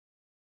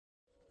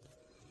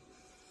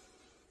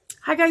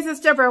Hi guys, it's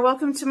Deborah.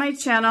 Welcome to my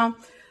channel.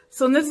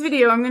 So in this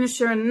video, I'm going to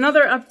share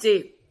another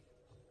update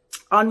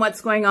on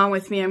what's going on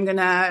with me. I'm going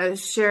to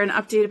share an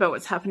update about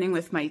what's happening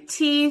with my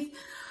teeth.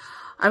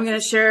 I'm going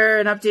to share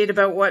an update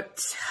about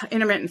what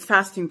intermittent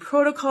fasting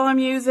protocol I'm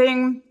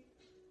using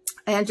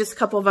and just a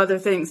couple of other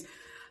things.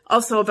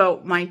 Also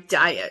about my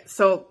diet.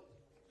 So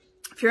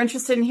if you're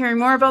interested in hearing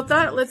more about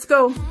that, let's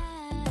go.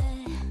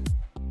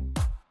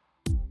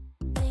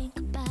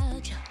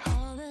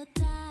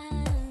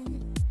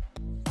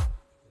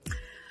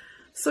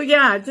 So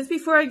yeah, just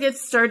before I get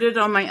started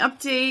on my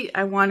update,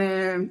 I want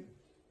to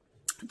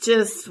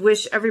just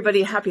wish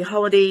everybody happy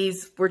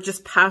holidays. We're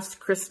just past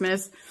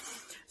Christmas,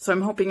 so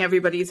I'm hoping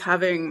everybody's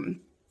having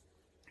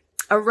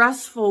a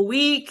restful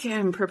week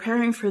and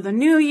preparing for the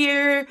new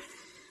year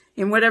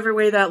in whatever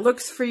way that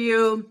looks for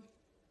you.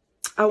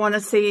 I want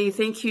to say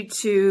thank you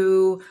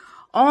to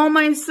all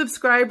my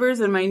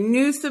subscribers and my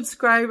new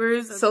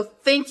subscribers. So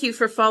thank you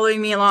for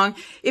following me along.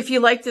 If you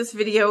like this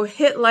video,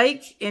 hit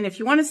like. And if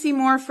you want to see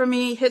more from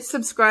me, hit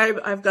subscribe.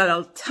 I've got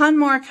a ton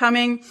more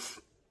coming.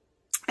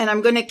 And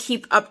I'm going to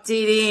keep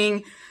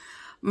updating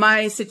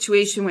my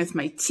situation with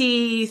my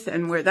teeth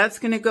and where that's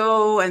going to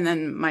go. And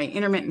then my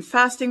intermittent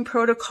fasting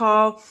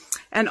protocol.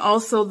 And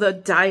also the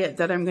diet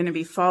that I'm going to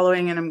be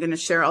following. And I'm going to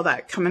share all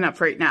that coming up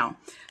right now.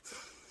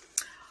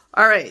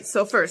 All right.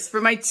 So first,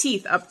 for my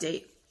teeth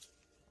update.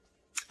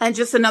 And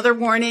just another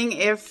warning,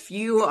 if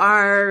you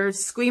are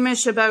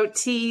squeamish about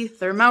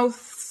teeth or mouth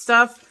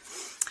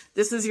stuff,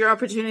 this is your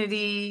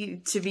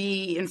opportunity to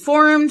be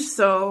informed.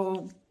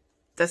 So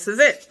this is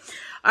it.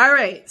 All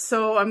right.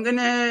 So I'm going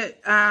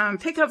to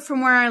pick up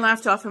from where I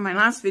left off in my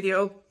last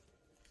video.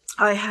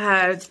 I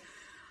had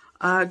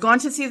gone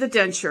to see the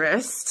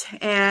denturist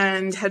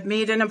and had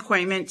made an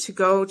appointment to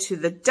go to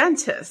the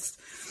dentist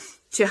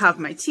to have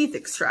my teeth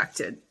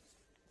extracted.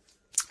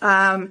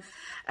 And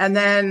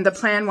then the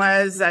plan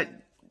was that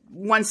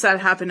once that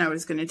happened, I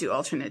was going to do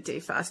alternate day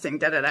fasting,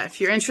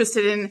 If you're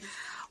interested in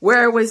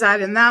where I was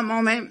at in that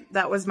moment,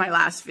 that was my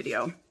last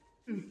video.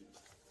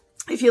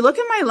 If you look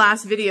at my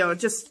last video,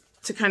 just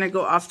to kind of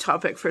go off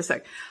topic for a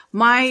sec,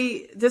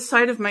 this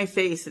side of my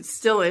face, it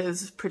still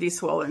is pretty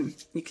swollen.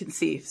 You can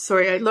see.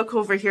 Sorry, I look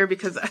over here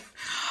because this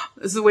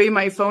is the way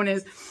my phone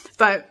is.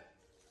 But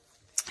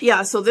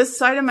yeah, so this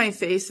side of my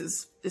face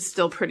is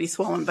still pretty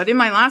swollen. But in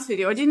my last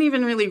video, I didn't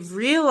even really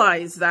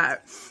realize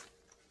that.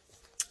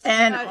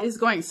 And that is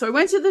going. So I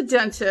went to the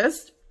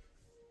dentist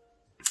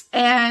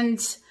and,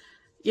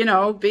 you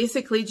know,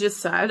 basically just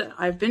said,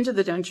 I've been to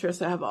the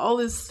dentist. I have all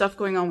this stuff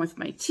going on with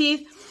my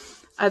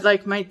teeth. I'd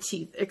like my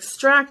teeth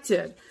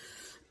extracted.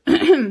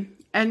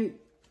 And,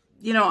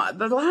 you know,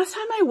 the last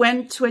time I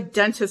went to a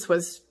dentist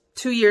was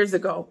 2 years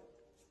ago.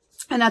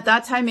 And at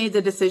that time, I made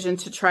the decision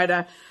to try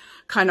to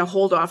kind of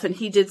hold off. And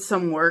he did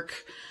some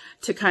work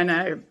to kind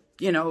of,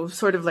 you know,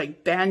 sort of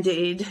like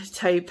Band-Aid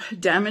type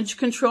damage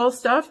control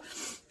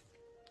stuff.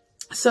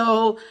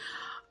 So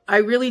I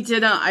really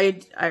didn't, I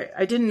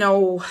didn't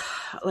know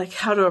like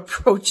how to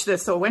approach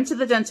this. So I went to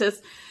the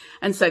dentist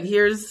and said,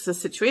 here's the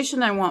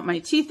situation. I want my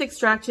teeth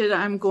extracted.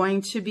 I'm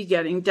going to be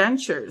getting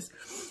dentures.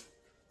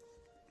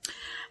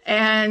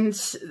 And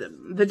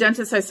the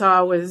dentist I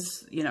saw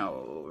was, you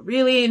know,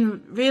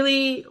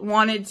 really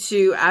wanted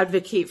to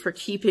advocate for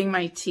keeping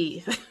my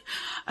teeth.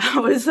 I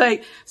was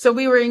like, so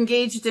we were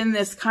engaged in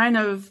this kind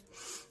of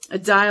a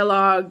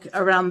dialogue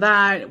around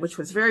that, which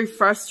was very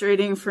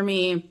frustrating for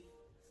me.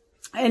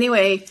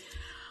 Anyway,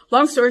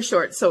 long story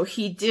short, so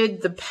he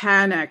did the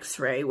pan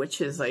x-ray,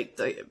 which is like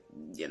the,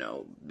 you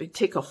know, they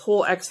take a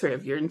whole x-ray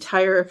of your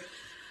entire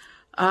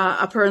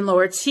upper and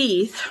lower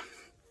teeth.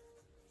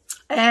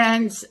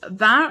 And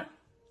that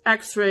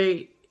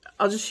x-ray,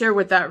 I'll just share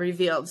what that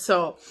revealed.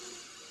 So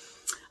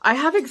I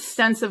have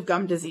extensive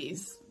gum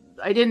disease.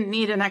 I didn't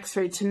need an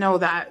x-ray to know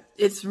that.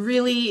 It's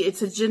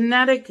a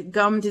genetic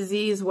gum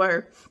disease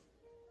where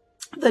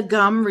the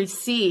gum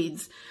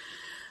recedes,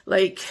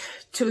 like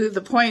to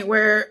the point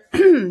where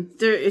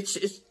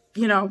it's,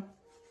 you know,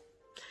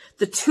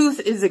 the tooth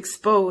is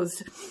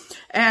exposed.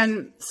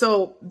 And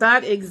so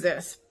that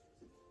exists.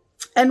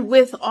 And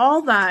with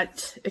all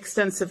that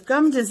extensive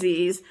gum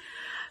disease,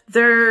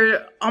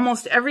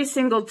 almost every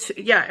single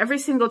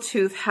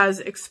tooth has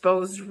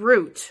exposed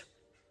root.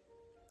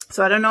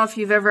 So I don't know if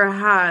you've ever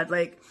had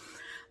like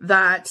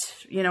that,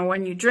 you know,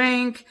 when you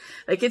drink,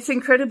 like it's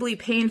incredibly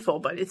painful,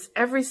 but it's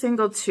every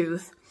single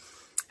tooth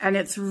and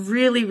it's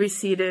really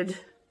receded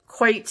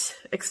quite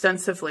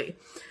extensively.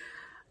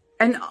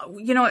 And,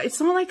 you know,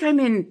 it's not like I'm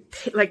in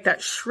like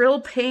that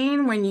shrill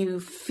pain when you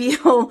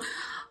feel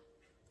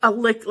a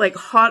lick, like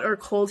hot or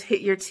cold hit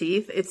your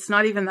teeth. It's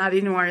not even that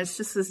anymore. It's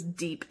just this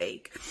deep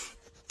ache.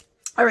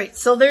 All right.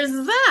 So there's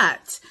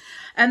that.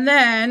 And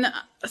then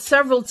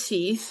several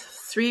teeth,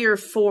 3 or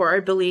 4, I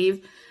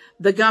believe,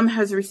 the gum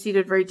has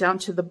receded right down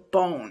to the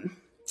bone.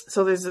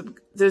 So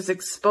there's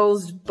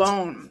exposed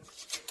bone.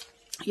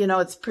 You know,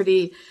 it's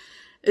pretty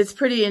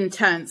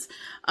intense.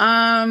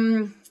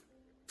 I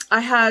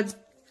had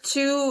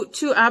two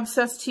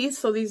abscessed teeth.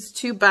 So these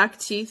 2 back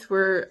teeth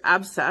were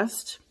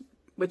abscessed,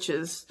 which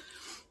is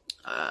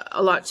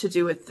a lot to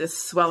do with this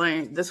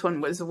swelling. This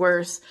one was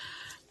worse.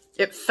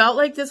 It felt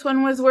like this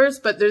one was worse,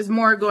 but there's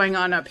more going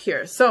on up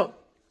here. So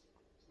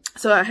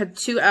I had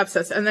 2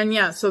 abscesses. And then,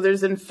 yeah, so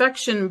there's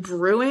infection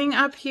brewing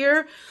up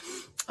here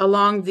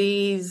along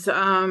these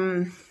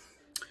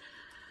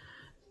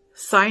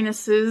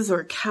sinuses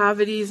or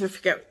cavities. I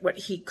forget what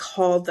he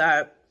called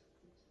that.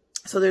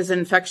 So there's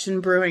infection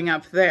brewing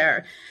up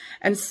there.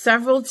 And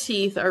several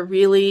teeth are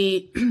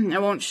really, I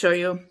won't show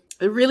you,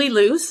 they're really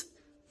loose.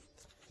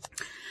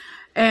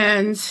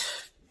 And,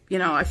 you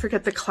know, I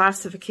forget the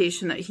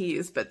classification that he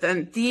used, but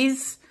then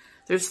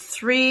there's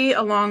 3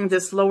 along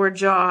this lower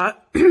jaw,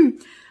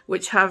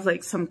 which have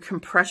like some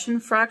compression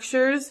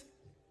fractures.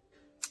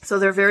 So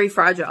they're very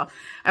fragile.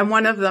 And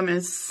one of them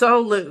is so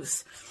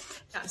loose.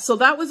 So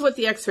that was what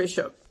the x-ray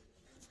showed.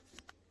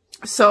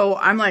 So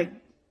I'm like,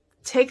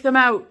 take them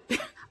out.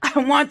 I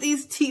want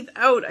these teeth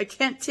out. I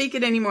can't take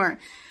it anymore.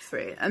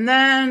 And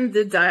then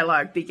the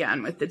dialogue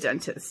began with the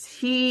dentist.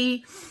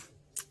 He,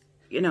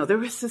 you know, there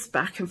was this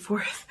back and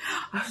forth.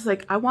 I was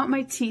like, I want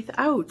my teeth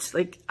out.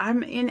 Like,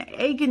 I'm in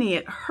agony.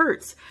 It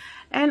hurts.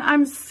 And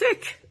I'm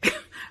sick.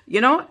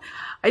 You know,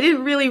 I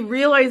didn't really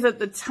realize at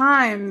the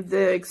time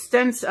the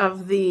extent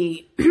of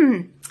the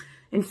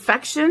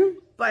infection.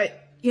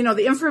 But, you know,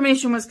 the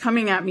information was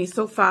coming at me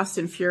so fast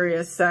and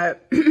furious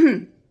that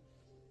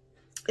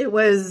it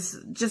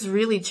was just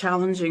really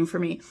challenging for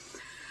me.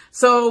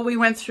 So we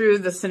went through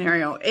the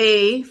scenario.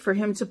 A, for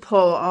him to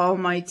pull all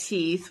my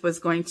teeth was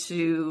going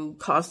to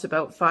cost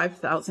about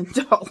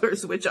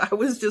 $5,000, which I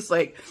was just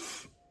like,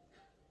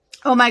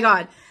 oh my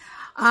God.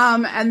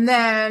 And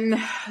then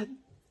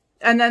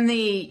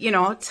the, you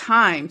know,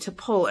 time to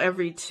pull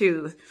every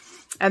tooth,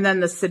 and then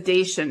the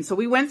sedation. So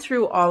we went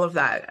through all of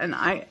that, and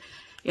I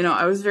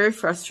was very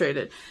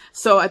frustrated.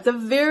 So at the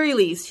very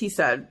least, he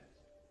said,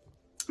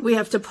 we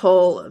have to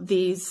pull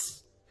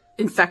these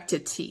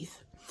infected teeth.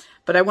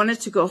 But I wanted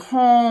to go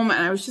home, and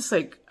I was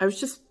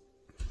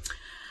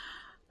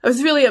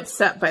really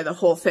upset by the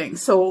whole thing.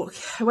 So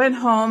I went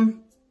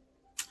home,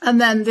 and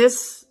then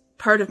this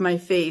part of my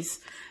face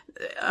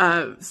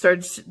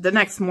started, the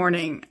next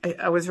morning,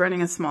 I was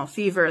running a small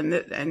fever,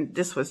 and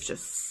this was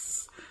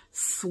just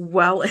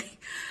swelling.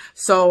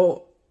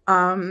 So,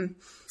 I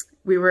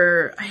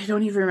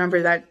don't even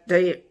remember that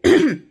day.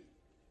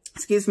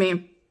 Excuse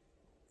me.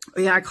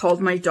 Yeah, I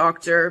called my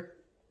doctor.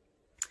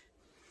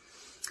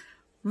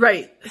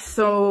 Right.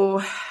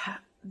 So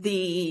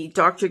the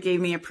doctor gave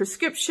me a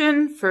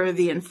prescription for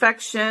the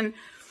infection,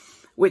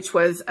 which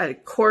was a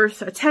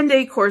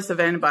 10-day course of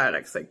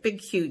antibiotics, like big,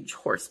 huge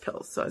horse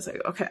pills. So I was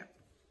like, okay.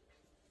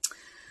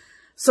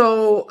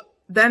 So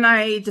then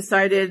I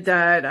decided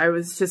that I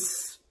was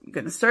just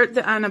going to start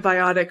the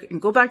antibiotic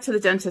and go back to the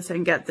dentist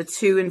and get the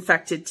 2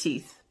 infected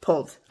teeth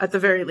pulled at the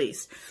very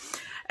least.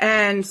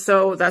 And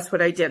so that's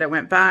what I did. I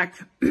went back.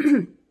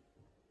 I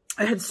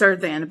had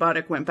started the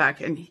antibiotic, went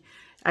back, and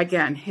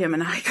again, him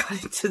and I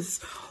got into this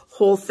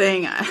whole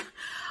thing.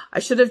 I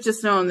should have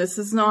just known this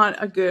is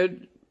not a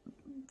good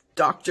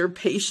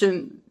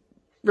doctor-patient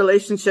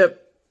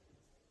relationship,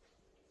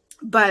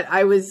 but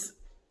I was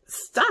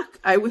stuck.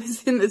 I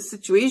was in this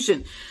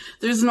situation.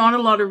 There's not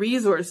a lot of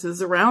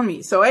resources around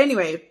me. So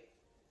anyway,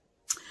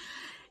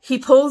 he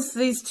pulls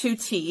these 2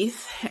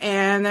 teeth,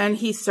 and then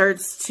he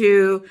starts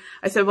to,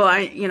 I said, well,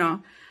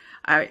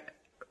 I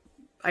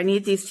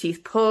need these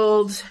teeth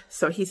pulled.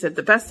 So he said,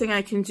 the best thing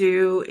I can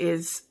do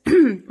is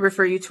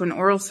refer you to an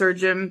oral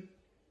surgeon.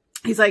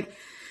 He's like,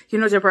 you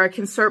know, Deborah, I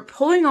can start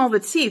pulling all the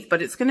teeth,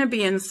 but it's going to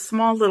be in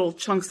small little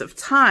chunks of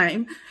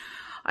time.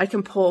 I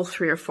can pull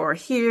 3 or 4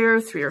 here,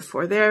 3 or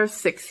 4 there,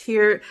 6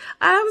 here.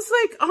 I was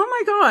like, oh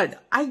my God,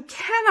 I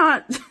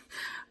cannot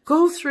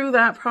go through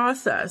that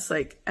process.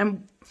 Like,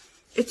 and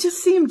it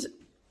just seemed,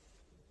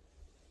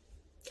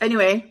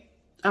 anyway,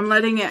 I'm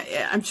letting it,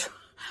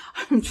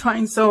 I'm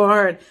trying so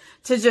hard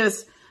to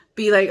just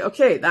be like,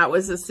 okay, that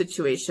was the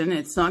situation.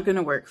 It's not going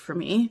to work for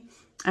me,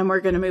 and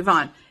we're going to move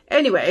on.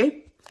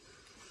 Anyway,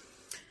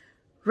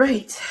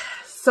 right.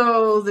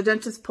 So the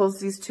dentist pulls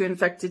these 2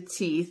 infected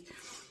teeth,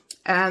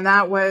 and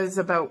that was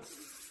about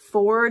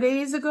 4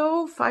 days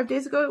ago, 5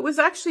 days ago. It was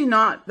actually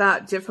not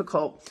that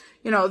difficult.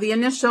 You know, the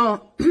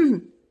initial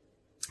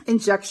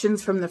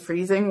injections from the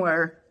freezing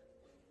were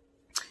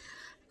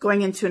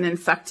going into an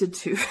infected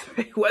tooth.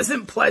 It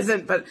wasn't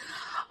pleasant, but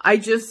I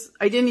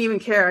didn't even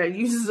care. I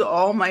used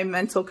all my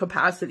mental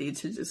capacity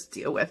to just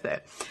deal with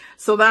it.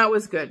 So that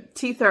was good.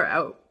 Teeth are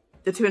out,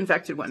 the 2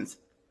 infected ones.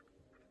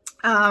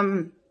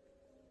 And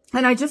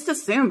I just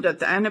assumed that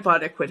the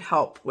antibiotic would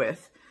help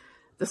with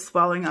the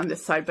swelling on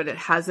this side, but it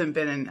hasn't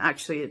been. And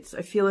actually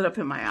I feel it up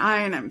in my eye,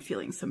 and I'm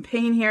feeling some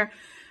pain here.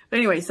 But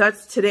anyways,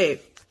 that's today.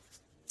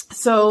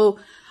 So,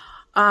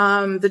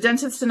 the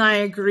dentist and I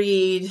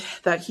agreed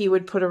that he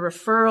would put a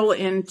referral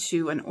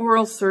into an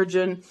oral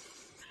surgeon,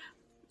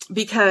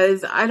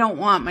 because I don't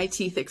want my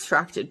teeth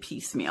extracted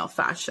piecemeal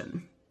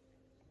fashion.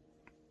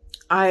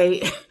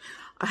 I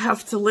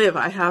have to live.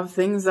 I have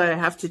things that I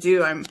have to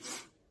do.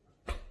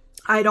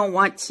 I don't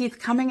want teeth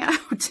coming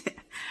out.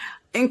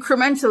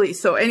 incrementally.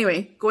 So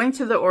anyway, going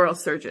to the oral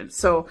surgeon.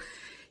 So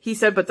he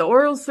said, but the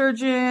oral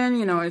surgeon,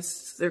 you know,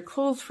 they're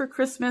closed for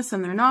Christmas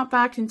and they're not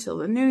back until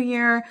the new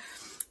year.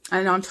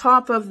 And on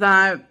top of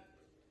that,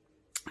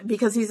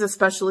 because he's a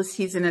specialist,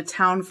 he's in a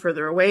town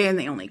further away and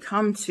they only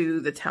come to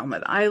the town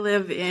that I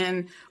live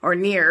in or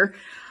near.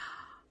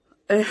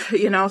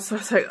 You know, so I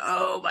was like,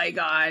 oh my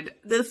God,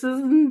 this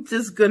is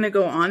just going to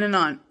go on and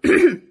on.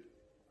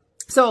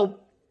 So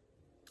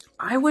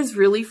I was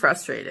really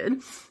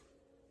frustrated.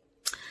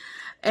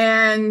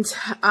 And,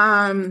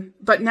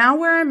 but now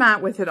where I'm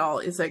at with it all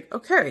is like,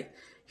 okay,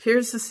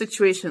 here's the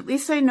situation. At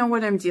least I know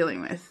what I'm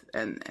dealing with.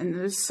 And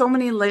there's so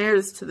many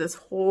layers to this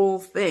whole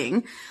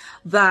thing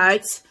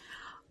that,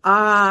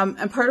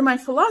 and part of my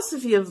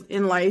philosophy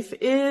in life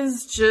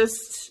is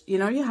just, you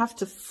know, you have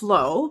to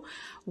flow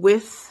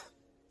with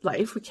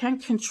life. We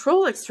can't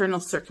control external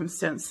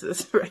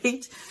circumstances,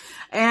 right?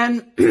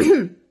 And,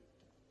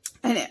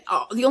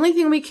 the only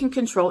thing we can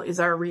control is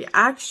our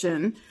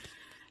reaction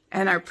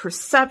and our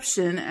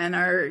perception and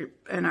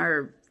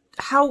our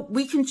how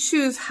we can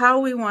choose how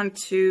we want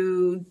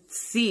to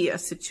see a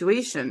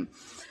situation.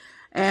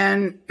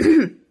 And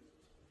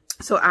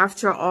so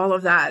after all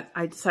of that,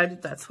 I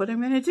decided that's what I'm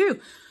going to do.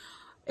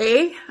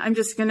 I'm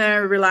just going to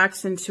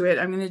relax into it.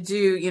 I'm going to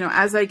do, you know,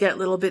 as I get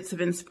little bits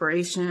of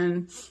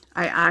inspiration,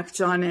 I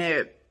act on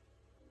it.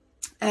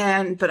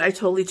 But I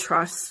totally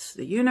trust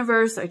the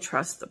universe. I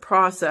trust the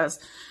process.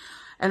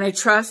 And I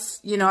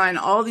trust, you know, and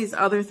all these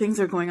other things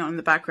are going on in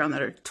the background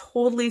that are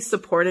totally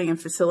supporting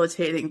and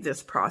facilitating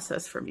this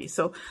process for me.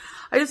 So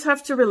I just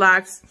have to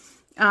relax,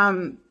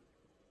 and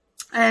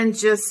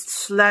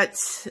just let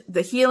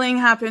the healing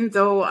happen,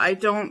 though I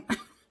don't,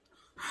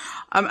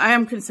 I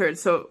am concerned.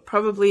 So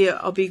probably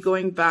I'll be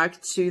going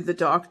back to the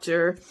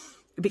doctor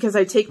because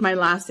I take my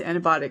last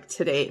antibiotic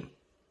today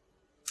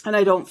and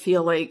I don't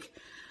feel like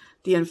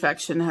the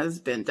infection has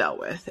been dealt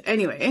with.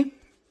 Anyway,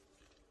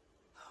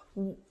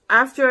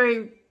 after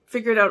I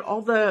figured out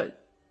all the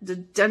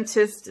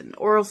dentist and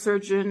oral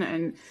surgeon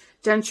and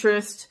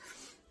denturist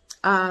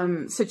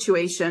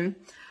situation,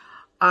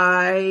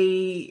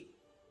 I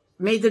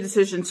made the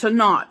decision to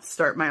not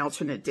start my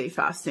alternate day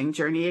fasting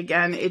journey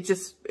again. It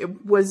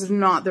was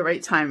not the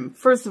right time.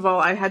 First of all,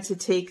 I had to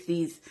take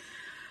these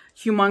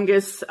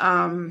humongous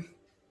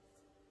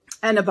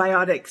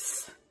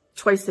antibiotics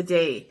twice a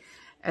day,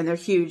 and they're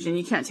huge, and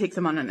you can't take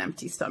them on an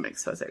empty stomach.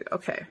 So I was like,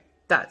 okay,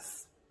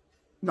 that's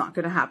not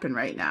going to happen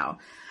right now.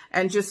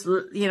 And just,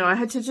 you know, I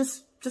had to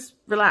just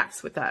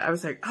relax with that. I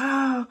was like,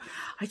 oh,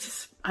 I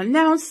just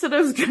announced that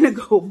I was going to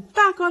go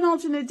back on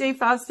alternate day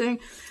fasting.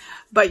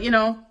 But, you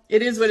know,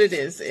 it is what it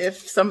is.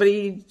 If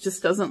somebody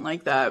just doesn't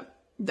like that,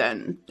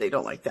 then they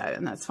don't like that,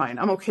 and that's fine.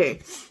 I'm okay.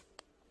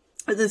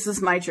 This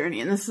is my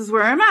journey, and this is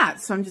where I'm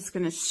at. So I'm just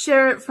going to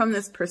share it from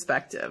this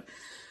perspective.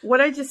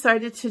 What I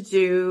decided to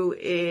do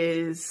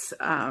is,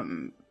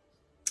 and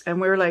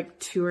we're like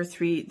 2 or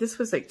 3, this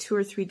was like 2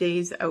 or 3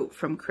 days out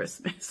from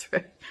Christmas,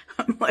 right?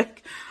 I'm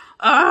like,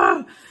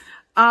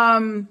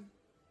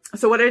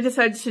 so what I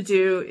decided to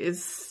do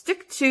is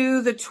stick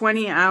to the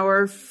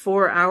 20-hour,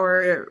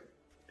 4-hour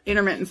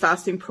intermittent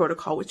fasting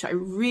protocol, which I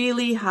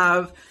really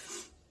have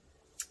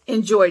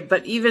enjoyed.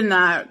 But even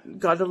that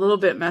got a little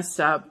bit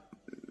messed up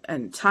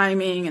and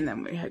timing. And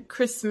then we had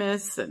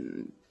Christmas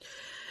and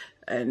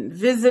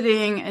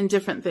visiting and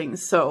different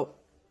things. So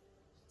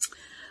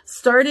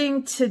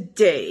starting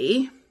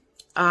today,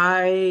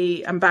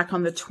 I am back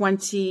on the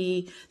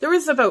 20. There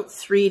was about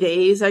 3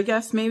 days, I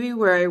guess, maybe,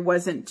 where I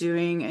wasn't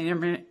doing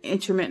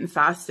intermittent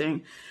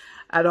fasting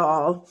at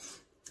all.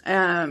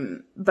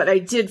 But I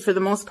did, for the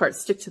most part,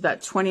 stick to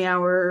that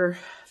 20-hour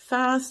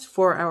fast,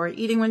 4-hour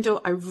eating window.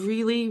 I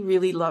really,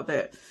 really love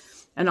it.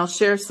 And I'll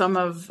share some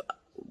of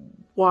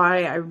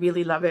why I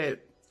really love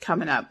it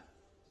coming up.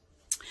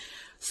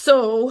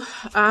 So,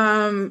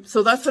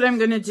 so that's what I'm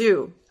going to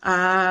do.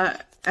 And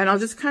I'll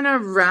just kind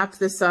of wrap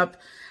this up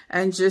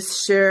and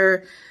just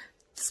share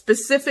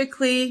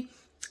specifically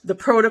the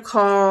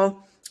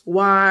protocol,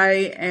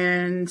 why,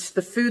 and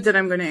the food that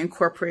I'm going to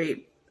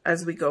incorporate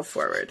as we go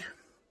forward.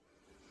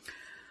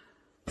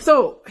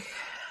 So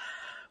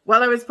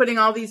while I was putting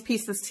all these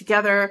pieces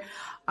together,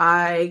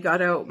 I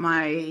got out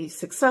my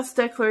success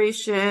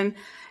declaration,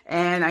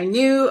 and I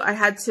knew I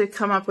had to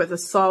come up with a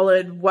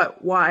solid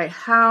what, why,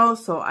 how.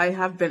 So I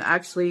have been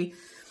actually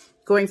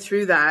going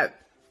through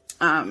that.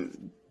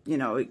 You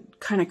know, it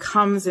kind of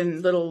comes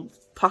in little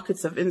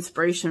pockets of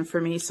inspiration for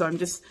me. So I'm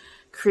just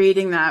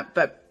creating that.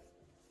 But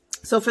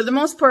so for the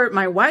most part,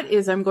 my what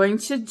is I'm going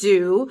to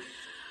do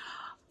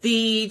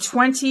the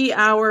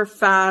 20-hour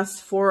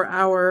fast,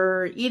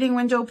 4-hour eating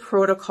window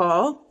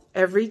protocol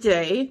every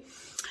day.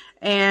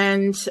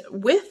 And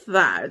with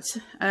that,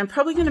 and I'm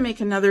probably going to make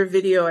another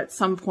video at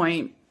some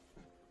point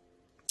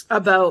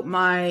about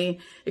my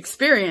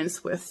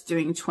experience with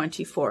doing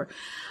 24.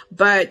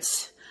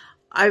 But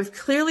I've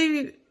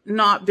clearly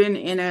not been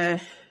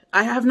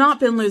I have not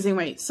been losing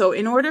weight. So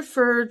in order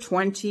for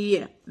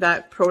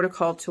that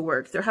protocol to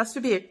work, there has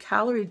to be a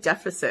calorie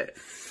deficit.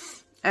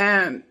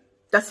 And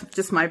that's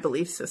just my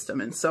belief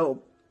system. And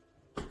so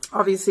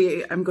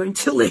obviously I'm going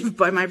to live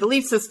by my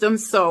belief system.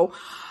 So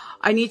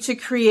I need to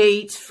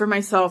create for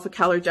myself a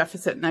calorie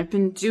deficit. And I've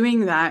been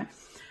doing that,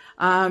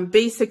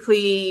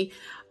 basically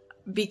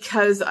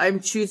because I'm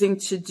choosing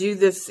to do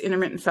this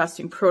intermittent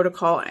fasting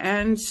protocol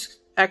and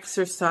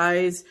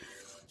exercise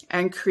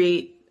and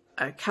create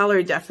a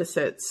calorie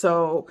deficit.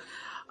 So,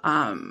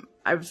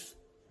 I've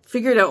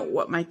figured out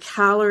what my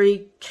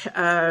calorie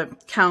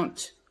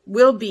count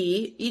will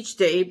be each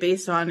day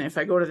based on if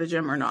I go to the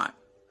gym or not.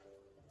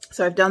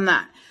 So I've done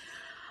that.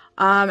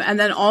 And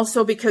then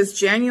also because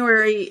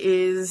January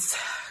is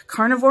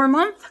carnivore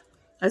month,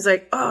 I was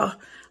like, oh,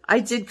 I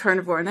did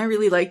carnivore and I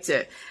really liked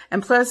it.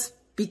 And plus,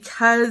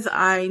 because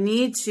I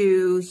need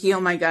to heal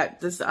my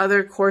gut, this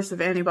other course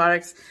of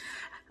antibiotics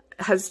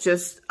has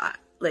just,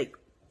 like,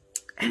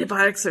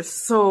 antibiotics are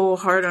so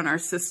hard on our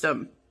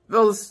system.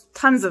 Well, there's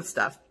tons of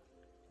stuff.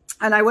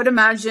 And I would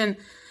imagine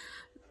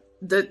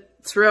that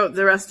throughout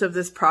the rest of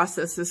this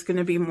process, there's going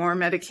to be more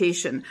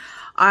medication.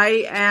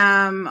 I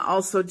am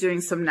also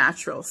doing some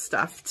natural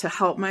stuff to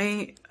help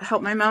my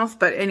mouth.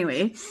 But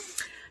anyway,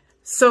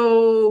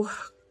 so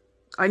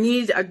I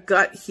need a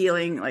gut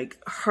healing,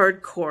 like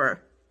hardcore.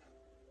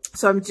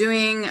 So I'm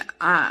doing,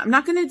 I'm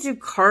not going to do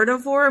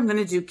carnivore. I'm going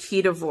to do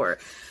ketovore,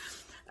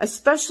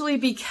 especially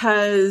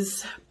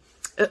because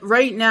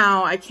right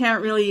now I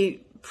can't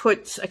really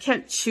I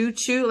can't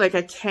chew like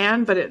I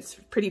can, but it's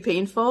pretty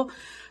painful.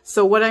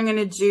 So what I'm going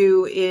to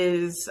do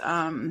is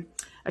a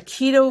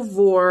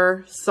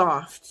ketovore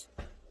soft.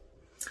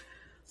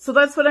 So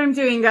that's what I'm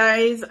doing,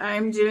 guys.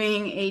 I'm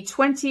doing a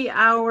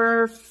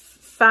 20-hour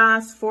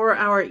fast,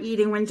 4-hour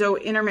eating window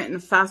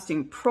intermittent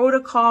fasting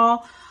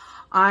protocol.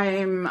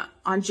 I'm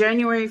on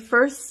January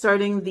 1st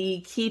starting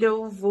the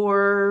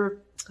ketovore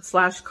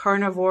 /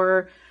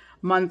 carnivore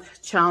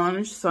month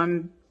challenge. So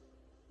I'm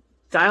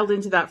dialed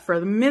into that for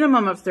the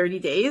minimum of 30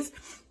 days,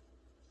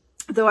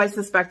 though I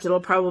suspect it'll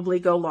probably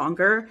go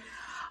longer.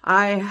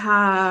 I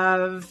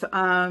have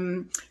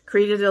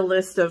created a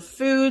list of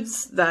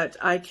foods that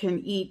I can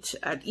eat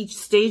at each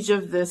stage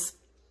of this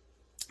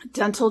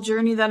dental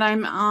journey that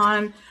I'm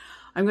on.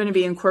 I'm going to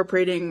be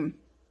incorporating,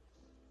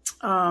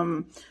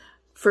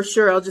 for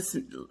sure,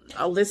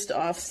 I'll list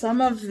off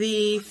some of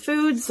the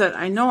foods that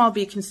I know I'll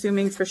be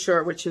consuming for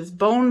sure, which is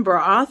bone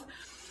broth.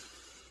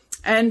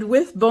 And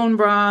with bone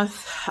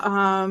broth,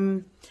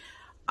 I'm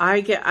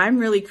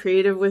really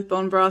creative with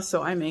bone broth.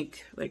 So I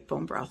make like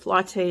bone broth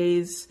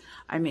lattes.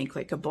 I make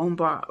like a bone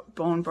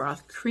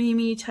broth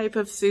creamy type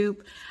of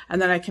soup.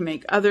 And then I can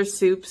make other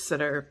soups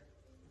that are,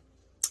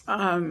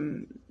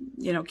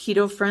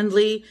 keto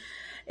friendly.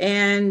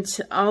 And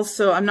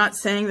also, I'm not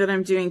saying that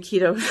I'm doing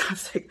keto. I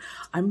was like,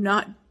 I'm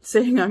not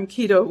saying I'm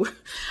keto.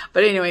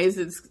 But anyways,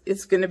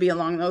 it's going to be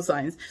along those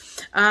lines.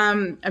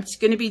 I'm just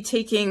going to be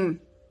taking,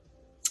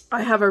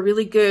 I have a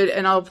really good,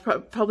 and I'll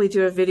probably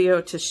do a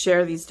video to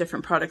share these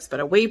different products, but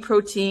a whey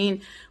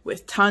protein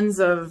with tons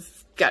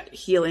of gut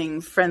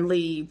healing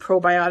friendly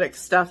probiotic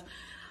stuff.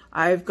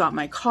 I've got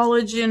my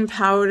collagen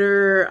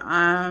powder.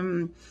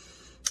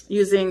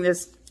 Using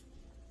this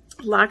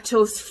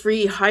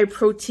lactose-free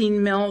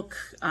high-protein milk,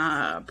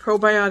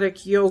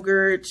 probiotic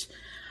yogurt.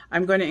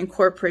 I'm going to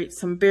incorporate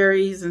some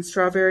berries and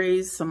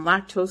strawberries, some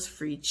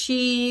lactose-free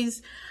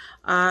cheese.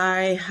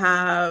 I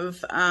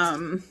have,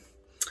 and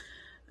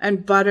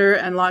butter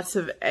and lots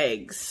of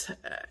eggs.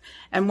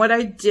 And what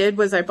I did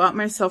was I bought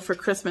myself for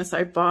Christmas,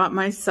 I bought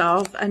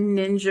myself a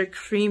Ninja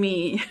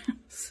Creamy.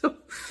 So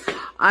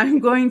I'm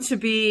going to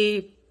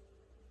be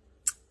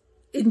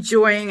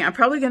enjoying, I'm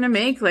probably going to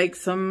make like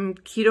some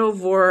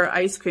ketovore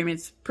ice cream.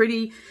 It's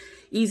pretty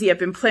easy. I've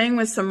been playing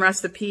with some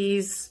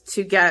recipes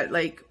to get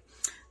like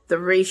the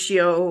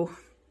ratio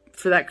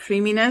for that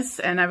creaminess.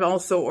 And I've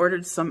also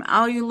ordered some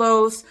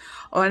allulose.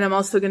 Oh, and I'm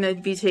also going to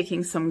be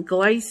taking some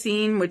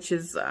glycine, which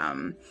is,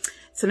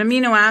 it's an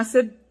amino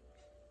acid,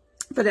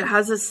 but it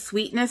has a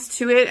sweetness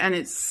to it. And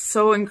it's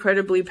so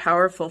incredibly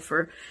powerful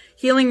for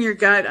healing your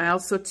gut. I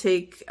also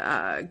take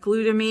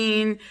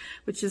glutamine,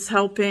 which is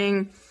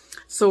helping.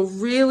 So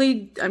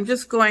really, I'm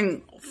just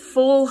going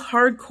full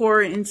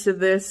hardcore into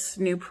this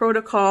new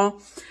protocol,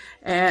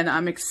 and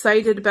I'm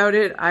excited about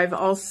it. I've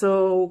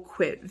also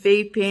quit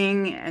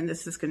vaping, and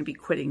this is going to be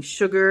quitting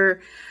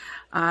sugar.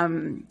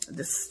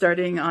 This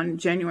starting on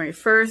January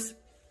 1st.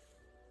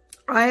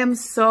 I am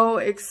so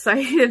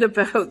excited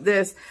about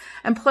this.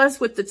 And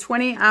plus with the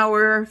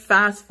 20-hour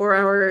fast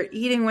 4-hour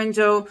eating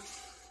window,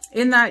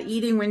 in that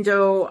eating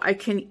window, I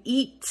can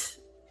eat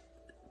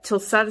till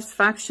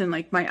satisfaction.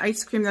 Like my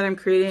ice cream that I'm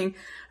creating,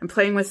 I'm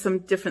playing with some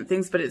different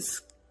things, but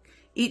it's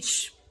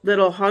each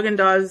little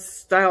Haagen-Dazs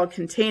style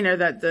container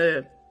that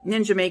the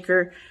Ninja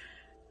Maker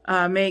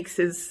makes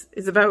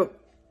is about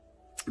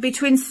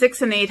between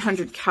 600 and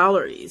 800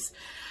 calories.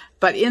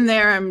 But in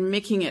there, I'm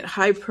making it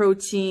high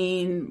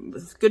protein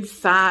with good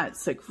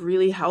fats, like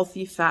really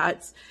healthy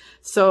fats.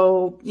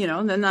 So, you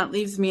know, then that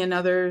leaves me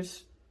another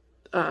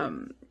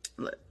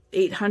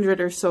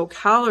 800 or so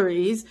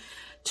calories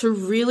to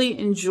really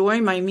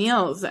enjoy my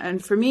meals.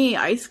 And for me,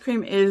 ice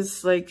cream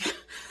is like,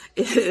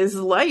 is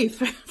life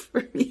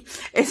for me.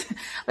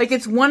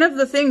 It's one of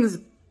the things.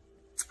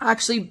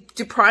 Actually,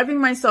 depriving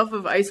myself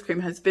of ice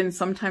cream has been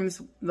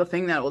sometimes the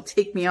thing that will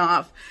take me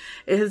off.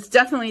 It has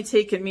definitely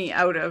taken me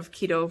out of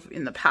keto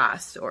in the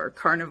past, or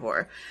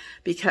carnivore,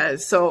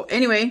 because, so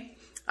anyway,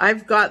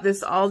 I've got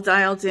this all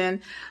dialed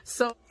in.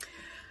 So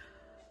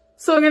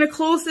I'm going to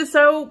close this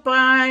out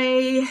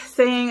by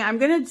saying I'm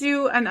going to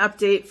do an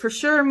update. For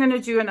sure, I'm going to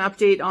do an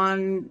update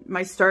on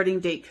my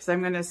starting date, because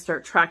I'm going to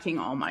start tracking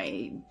all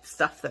my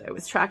stuff that I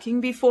was tracking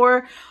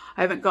before.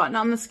 I haven't gotten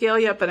on the scale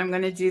yet, but I'm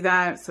going to do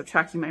that. So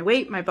tracking my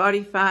weight, my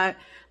body fat,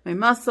 my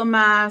muscle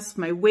mass,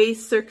 my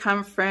waist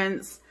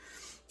circumference.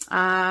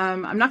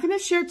 I'm not going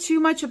to share too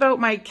much about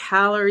my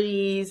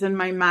calories and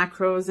my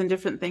macros and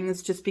different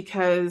things, just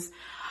because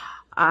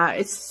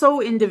it's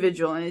so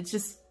individual, and it's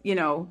just, you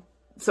know,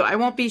 so I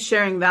won't be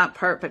sharing that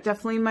part, but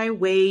definitely my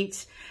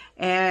weight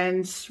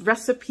and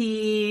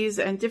recipes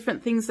and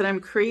different things that I'm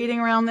creating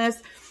around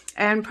this,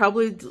 and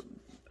probably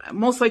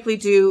most likely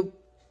do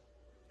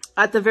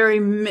at the very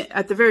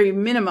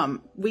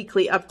minimum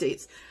weekly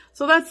updates.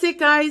 So that's it,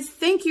 guys.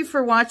 Thank you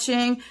for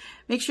watching.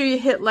 Make sure you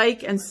hit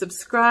like and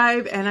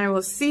subscribe, and I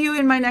will see you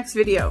in my next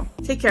video.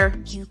 Take care.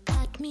 You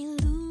got me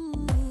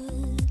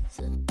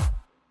loose.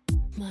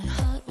 My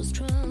heart was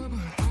troubled.